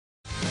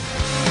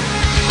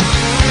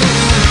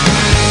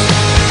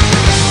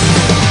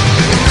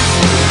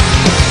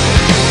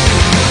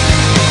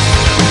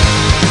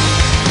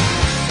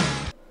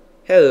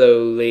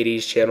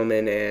ladies,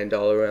 gentlemen, and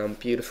all around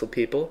beautiful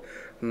people.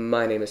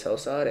 My name is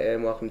Helsad,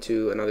 and welcome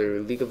to another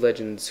League of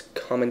Legends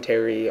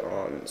commentary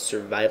on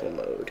survival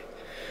mode.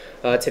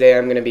 Today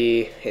I'm going to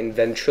be in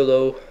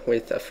Ventrilo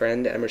with a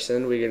friend,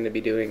 Emerson. We're going to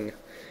be doing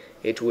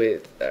it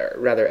with,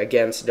 rather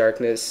against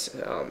Darkness,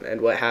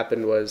 and what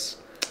happened was,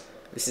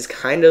 this is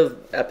kind of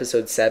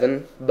episode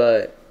 7,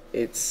 but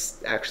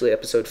it's actually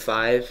episode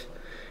 5,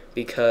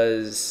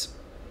 because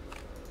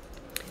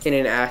in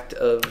an act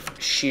of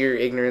sheer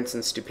ignorance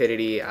and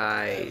stupidity,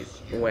 I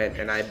went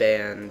and I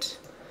banned,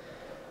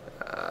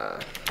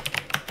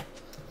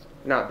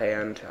 not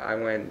banned, I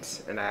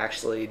went and I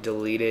actually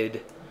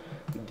deleted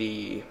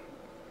the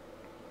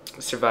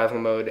survival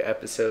mode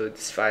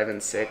episodes 5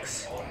 and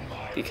 6,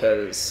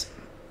 because,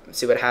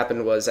 see, what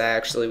happened was I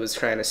actually was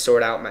trying to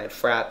sort out my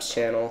Fraps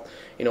channel,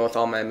 you know, with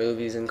all my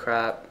movies and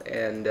crap,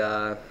 and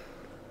I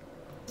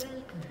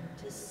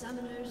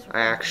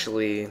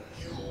actually...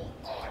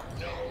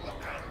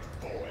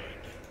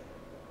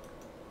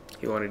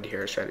 He wanted to hear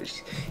our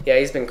strategies. Yeah,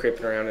 he's been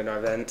creeping around in our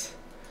vent.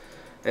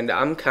 And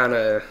I'm kind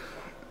of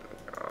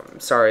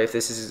sorry if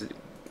this is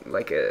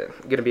like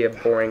gonna be a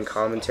boring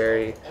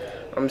commentary.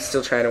 I'm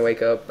still trying to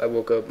wake up. I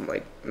woke up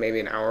like maybe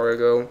an hour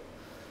ago.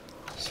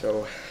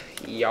 So,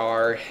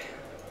 yar.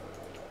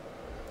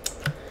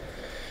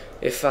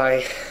 If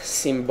I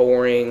seem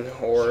boring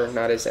or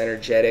not as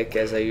energetic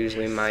as I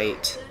usually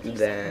might,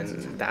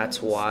 then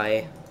that's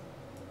why.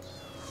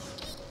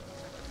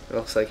 It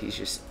looks like he's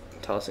just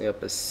tossing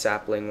up a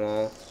sapling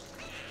wall.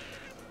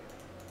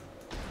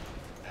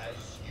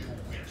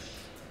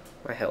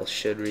 My health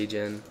should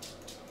regen.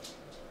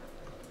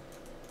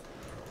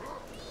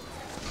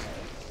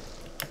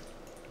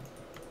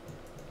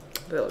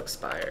 They'll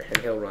expire, and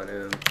he'll run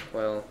in.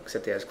 Well,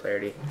 except he has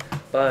clarity.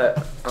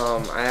 But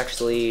I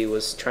actually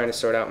was trying to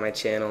sort out my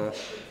channel,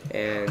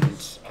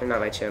 and or not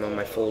my channel,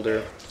 my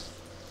folder,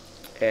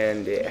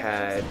 and it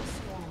had.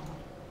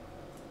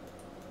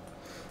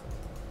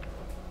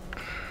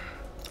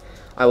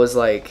 I was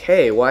like,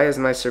 hey, why is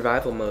my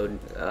survival mode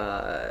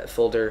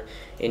folder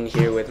in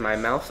here with my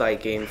Malphite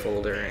game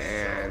folder?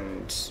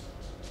 And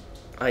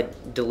I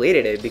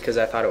deleted it because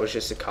I thought it was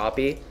just a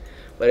copy,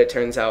 but it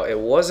turns out it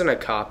wasn't a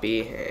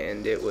copy,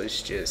 and it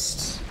was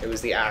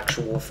the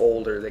actual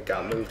folder that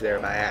got moved there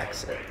by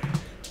accident.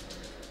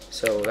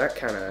 So that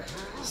kind of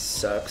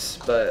sucks.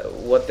 But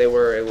what they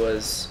were, it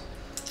was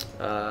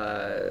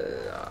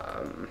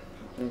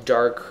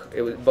dark.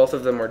 It was, both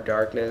of them were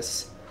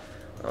Darkness.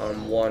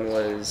 One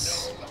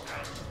was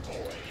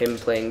him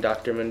playing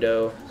Dr.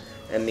 Mundo,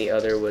 and the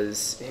other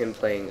was him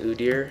playing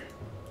Udyr.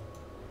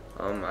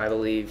 I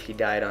believe he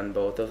died on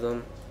both of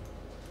them.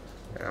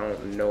 I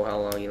don't know how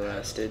long he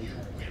lasted.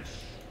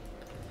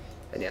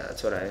 And yeah,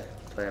 that's what I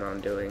plan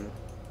on doing.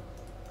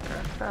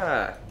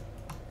 Aha!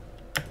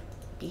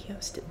 Be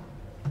hosted.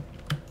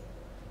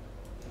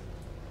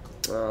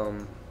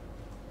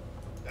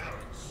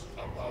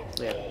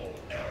 Yeah.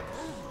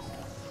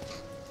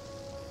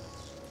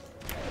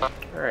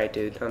 Alright,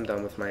 dude, I'm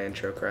done with my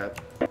intro crap.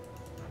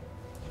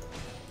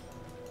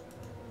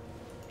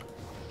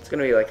 It's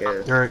gonna be like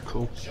a alright,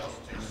 cool.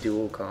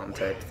 dual comm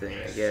type thing,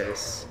 I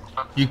guess.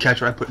 You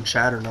catch what I put in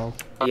chat or no?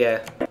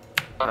 Yeah,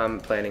 I'm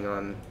planning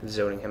on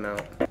zoning him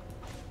out.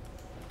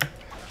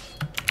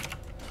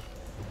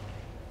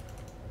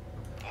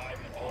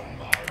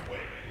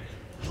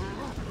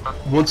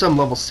 Once I'm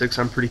level 6,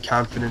 I'm pretty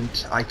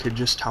confident I could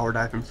just tower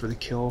dive him for the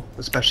kill,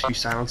 especially if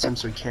you silence him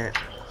so he can't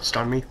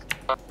stun me.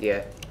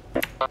 Yeah.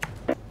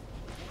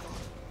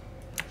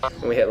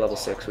 When we hit level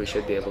 6, we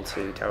should be able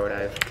to tower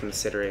dive,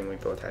 considering we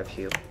both have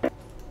heal.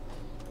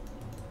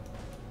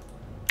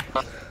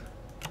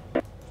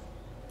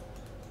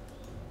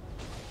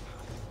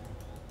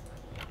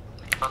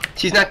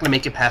 He's not gonna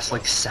make it past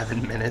like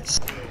 7 minutes.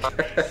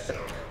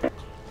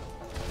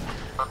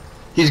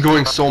 He's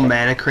going so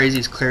mana crazy,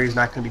 his clary's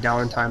not gonna be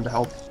down in time to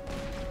help.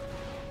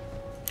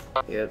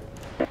 Yep.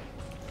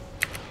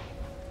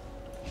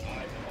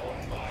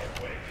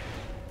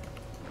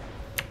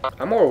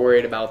 I'm more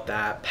worried about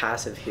that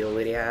passive heal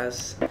that he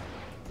has.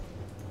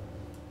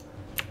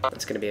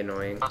 It's gonna be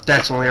annoying.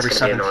 That's only every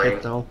 7th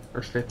hit though,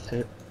 or 5th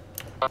hit.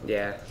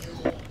 Yeah.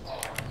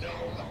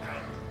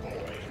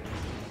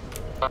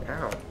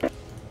 Ow.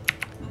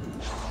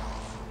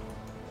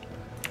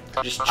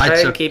 Just try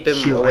and keep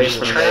him away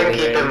from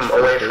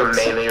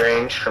melee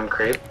range from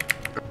creep.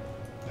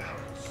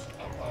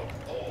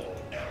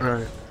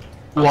 Alright.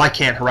 Well, I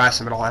can't harass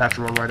him at all. I'd have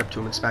to run right up to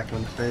him and smack him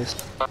in the face.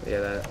 Yeah,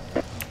 that.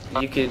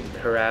 You could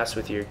harass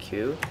with your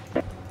Q.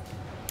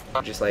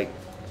 Just like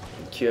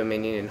Q a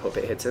minion and hope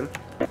it hits him.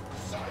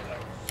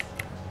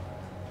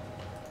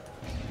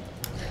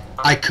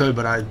 I could,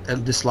 but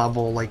at this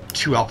level, like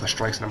 2 alpha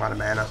strikes and I'm out of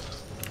mana.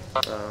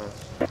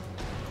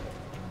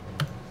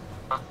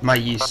 My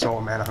Yi is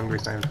so mana hungry,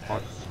 it's not even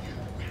fun.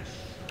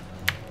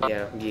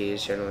 Yeah, Yi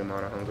is generally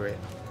mana hungry.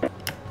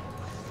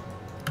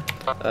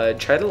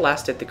 Try to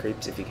last hit the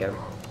creeps if you can.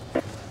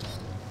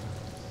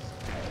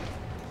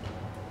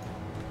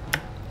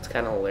 It's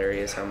kind of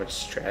hilarious how much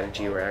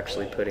strategy we're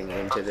actually putting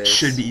into this.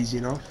 Should be easy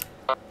enough.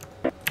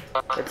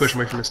 Push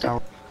away from this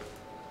tower.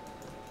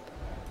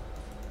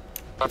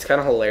 It's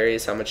kind of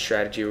hilarious how much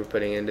strategy we're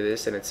putting into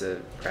this, and it's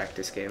a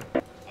practice game.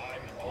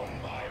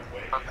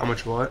 How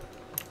much what?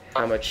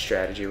 How much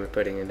strategy we're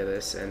putting into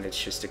this, and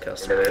it's just a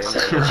custom game.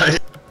 Right.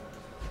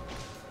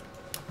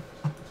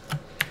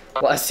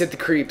 Let's hit the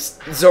creeps.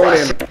 Zone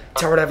him.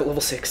 Tower dive at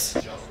level 6.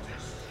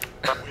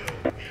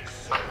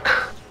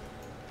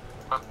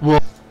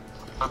 Well,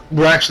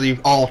 we're actually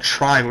all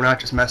trying. We're not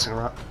just messing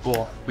around.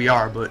 Well, we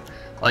are, but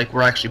like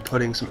we're actually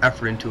putting some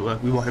effort into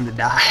it. We want him to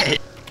die.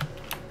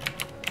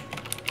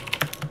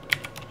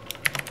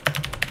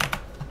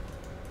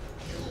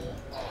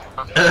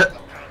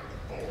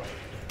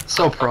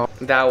 So pro.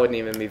 That wouldn't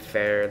even be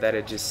fair.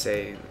 That'd just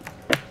say...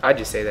 I'd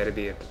just say that'd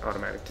be an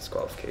automatic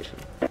disqualification.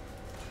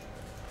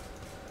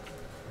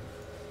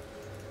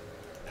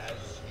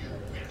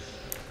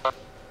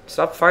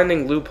 Stop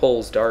finding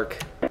loopholes, Dark.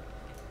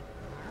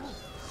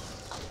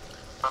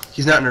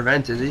 He's not an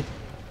event, is he?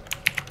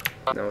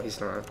 No, he's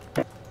not.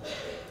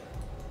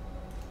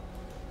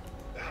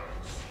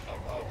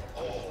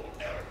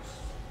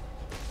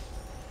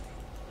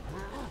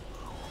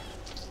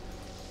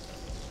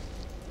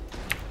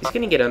 He's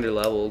gonna get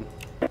underleveled.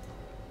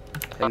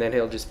 And then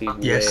he'll just be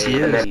Yes,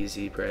 he way is.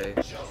 easy prey.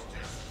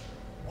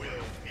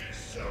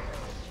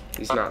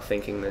 He's not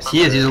thinking this.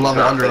 He is. He's a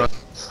level under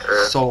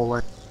through. soul.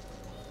 Like.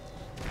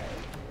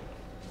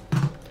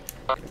 I'm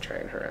gonna try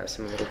and harass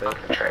him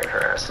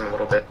a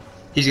little bit.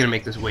 He's gonna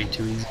make this way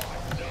too easy.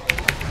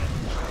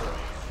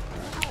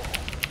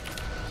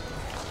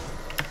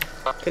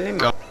 Kill him.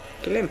 Go.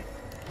 Kill him.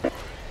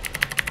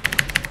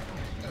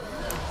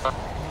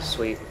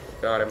 Sweet.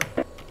 Got him.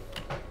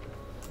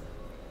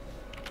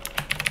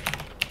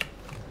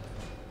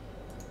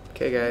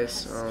 Okay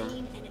guys,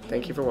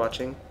 thank you for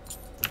watching.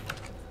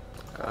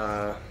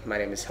 My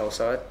name is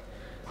Hellsod.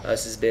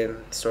 This has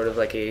been sort of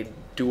like a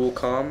dual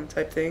comm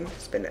type thing.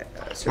 It's been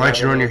Why'd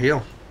you run your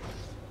heel?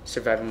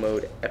 Survival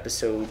Mode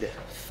episode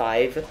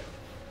 5.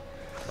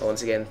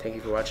 Once again, thank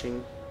you for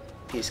watching.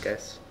 Peace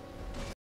guys.